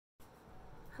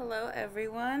Hello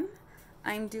everyone,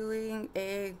 I'm doing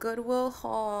a Goodwill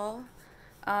haul.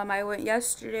 I went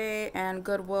yesterday and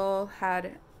Goodwill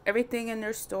had everything in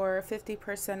their store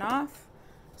 50% off.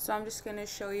 So I'm just going to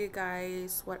show you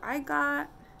guys what I got.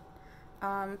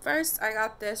 First, I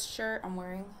got this shirt I'm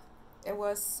wearing. It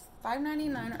was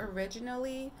 $5.99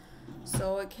 originally,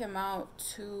 so it came out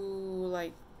to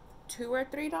like $2 or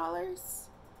 $3.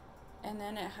 And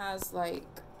then it has like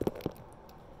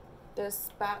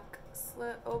this back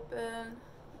slit open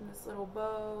and this little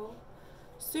bow.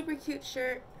 Super cute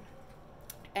shirt.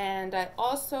 And I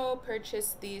also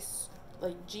purchased these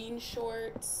like jean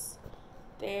shorts.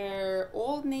 They're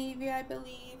Old Navy, I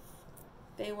believe.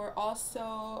 They were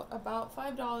also about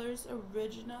 $5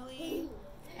 originally,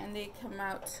 and they come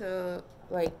out to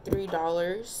like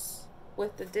 $3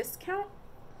 with the discount.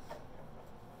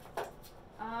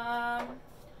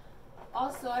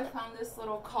 Also, I found this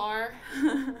little car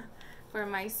for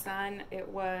my son. It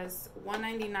was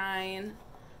 $1.99,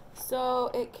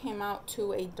 so it came out to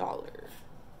 $1,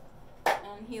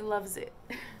 and he loves it.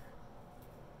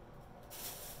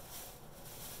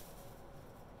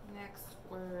 Next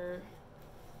were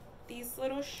these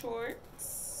little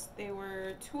shorts. They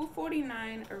were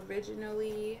 $2.49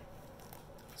 originally,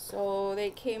 so they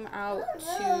came out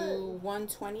to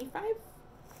 $1.25.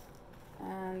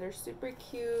 And they're super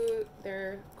cute.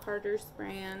 They're Carter's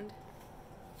brand.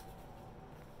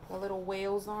 Got little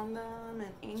whales on them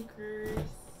and anchors.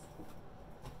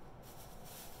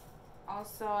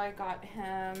 Also, I got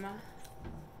him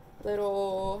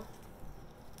little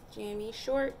jammy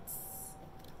shorts.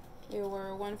 They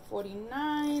were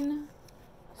 $1.49,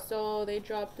 so they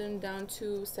dropped them down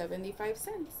to 75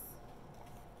 cents.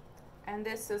 And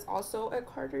this is also a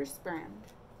Carter's brand.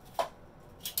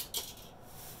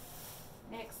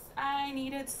 Next, I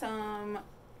needed some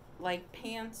like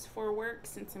pants for work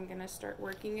since I'm gonna start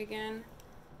working again.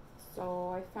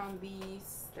 So I found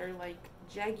these. They're like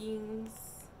jeggings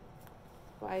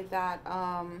by that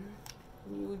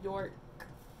New York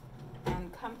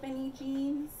and Company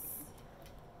jeans.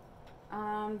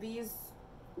 These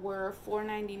were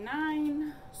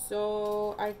 $4.99,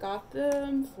 so I got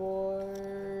them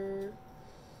for,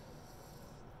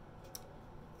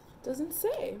 doesn't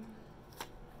say.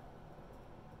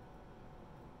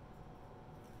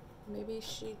 Maybe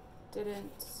she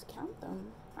didn't count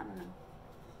them. I don't know.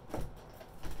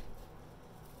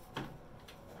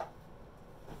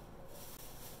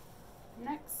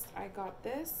 Next, I got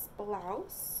this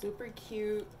blouse. Super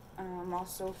cute.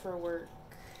 Also for work.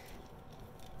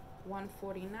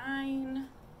 $1.49.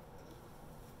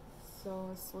 So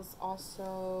this was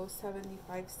also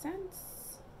 75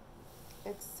 cents.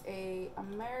 It's a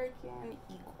American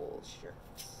Eagle shirt.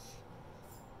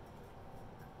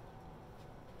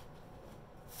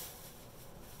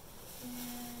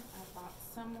 And I bought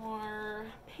some more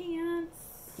pants.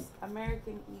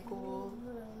 American Eagle,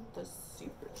 the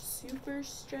super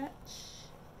stretch.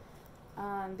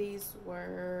 These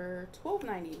were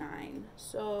 $12.99.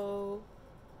 So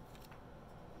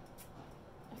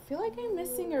I feel like I'm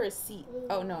missing a receipt.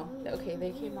 Oh no, okay,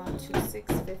 they came out to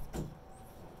 $6.50.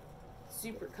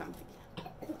 Super comfy.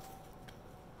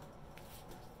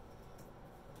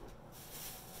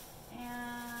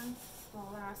 And the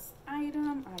last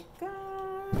item I got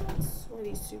were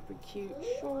these super cute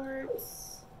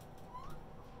shorts.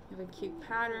 They have a cute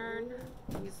pattern.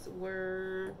 These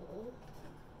were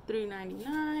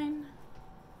 $3.99,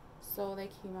 so they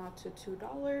came out to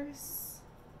 $2.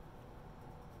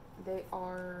 They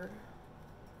are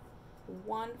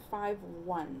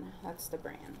 151. That's the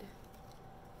brand.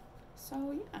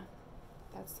 So yeah,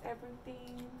 that's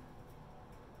everything.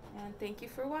 And thank you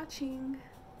for watching.